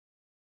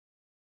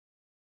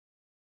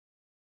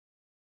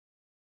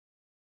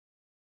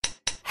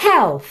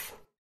Health.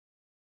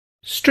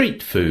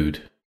 Street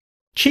food.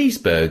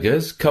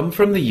 Cheeseburgers come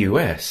from the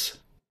US.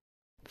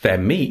 They're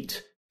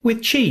meat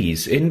with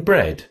cheese in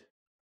bread.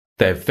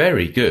 They're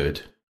very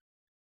good.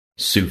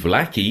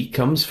 Souvlaki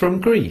comes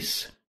from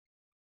Greece.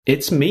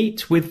 It's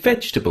meat with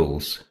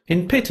vegetables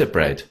in pita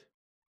bread.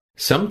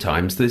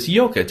 Sometimes there's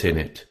yogurt in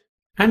it,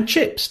 and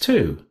chips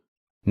too.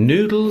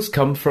 Noodles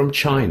come from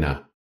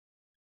China.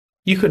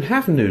 You can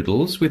have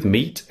noodles with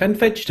meat and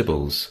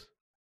vegetables.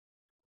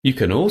 You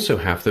can also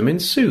have them in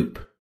soup.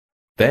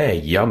 They're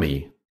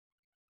yummy.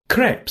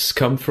 Crepes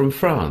come from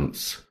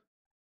France.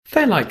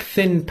 They're like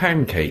thin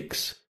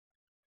pancakes.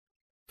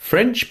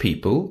 French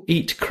people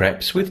eat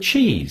crepes with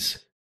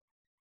cheese.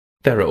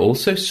 There are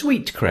also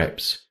sweet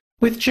crepes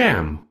with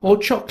jam or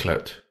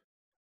chocolate.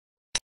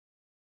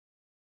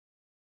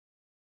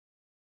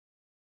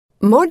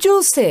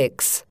 Module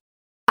 6.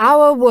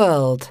 Our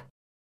World.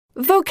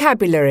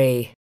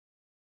 Vocabulary.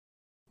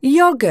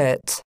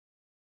 Yogurt.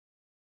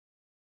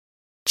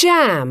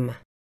 Jam.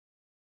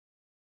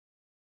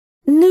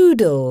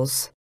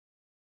 Noodles.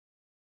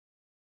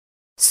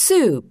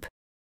 Soup.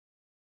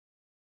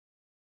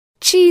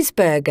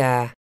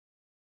 Cheeseburger.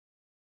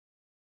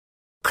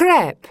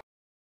 Crepe.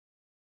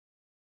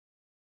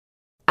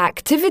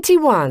 Activity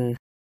 1.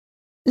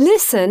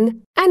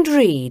 Listen and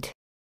read.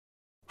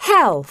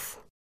 Health.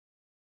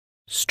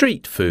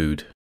 Street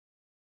food.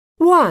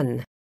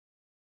 1,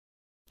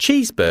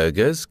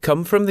 Cheeseburgers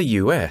come from the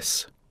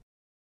US.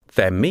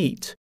 They're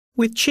meat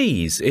with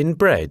cheese in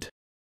bread.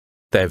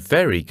 They're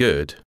very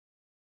good.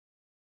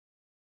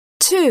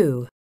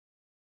 2,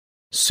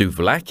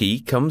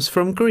 Souvlaki comes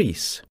from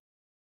Greece.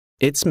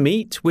 It's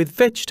meat with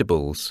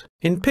vegetables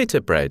in pita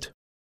bread.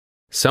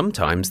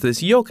 Sometimes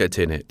there's yogurt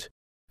in it,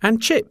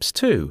 and chips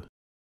too.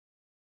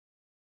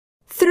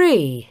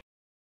 3,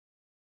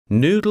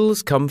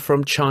 Noodles come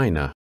from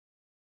China.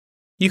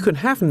 You can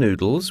have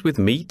noodles with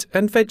meat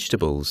and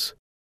vegetables.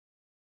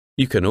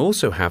 You can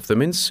also have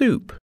them in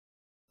soup.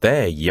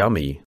 They're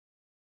yummy.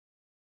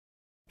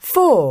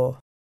 4,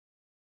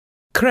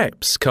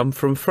 Crepes come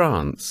from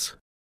France.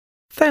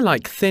 They're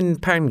like thin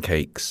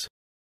pancakes.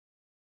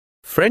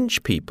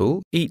 French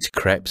people eat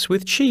crepes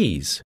with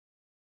cheese.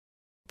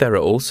 There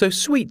are also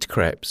sweet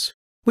crepes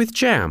with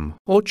jam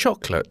or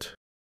chocolate.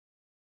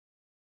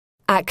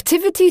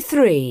 Activity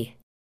 3.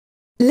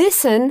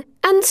 Listen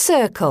and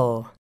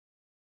circle.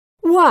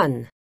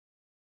 1.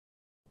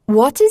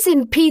 What is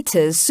in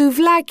Peter's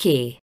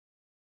souvlaki?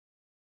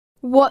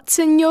 What's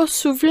in your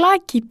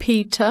souvlaki,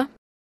 Peter?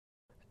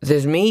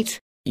 There's meat,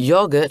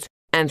 yogurt,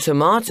 and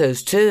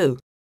tomatoes too.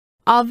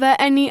 Are there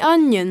any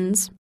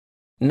onions?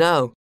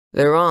 No,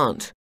 there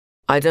aren't.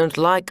 I don't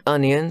like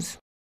onions.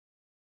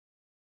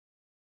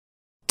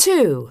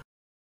 2.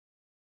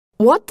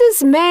 What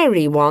does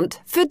Mary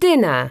want for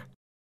dinner?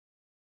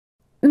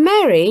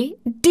 Mary,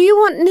 do you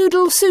want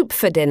noodle soup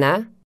for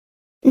dinner?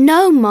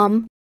 No,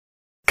 Mum.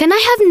 Can I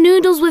have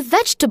noodles with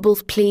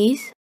vegetables,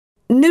 please?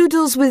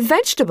 Noodles with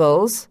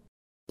vegetables?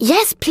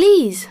 Yes,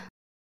 please.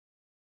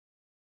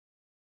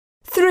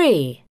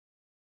 3.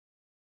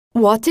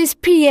 What is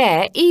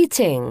Pierre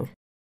eating?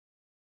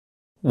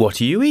 What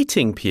are you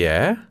eating,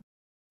 Pierre?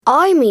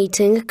 I'm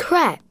eating a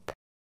crepe.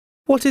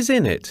 What is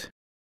in it?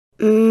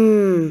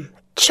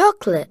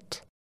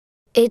 Chocolate.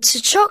 It's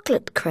a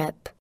chocolate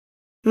crepe.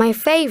 My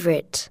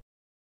favourite.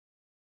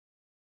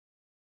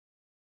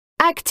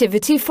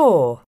 Activity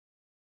 4.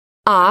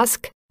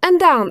 Ask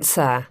and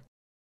answer.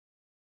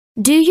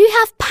 Do you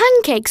have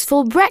pancakes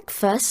for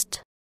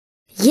breakfast?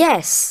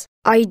 Yes,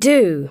 I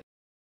do.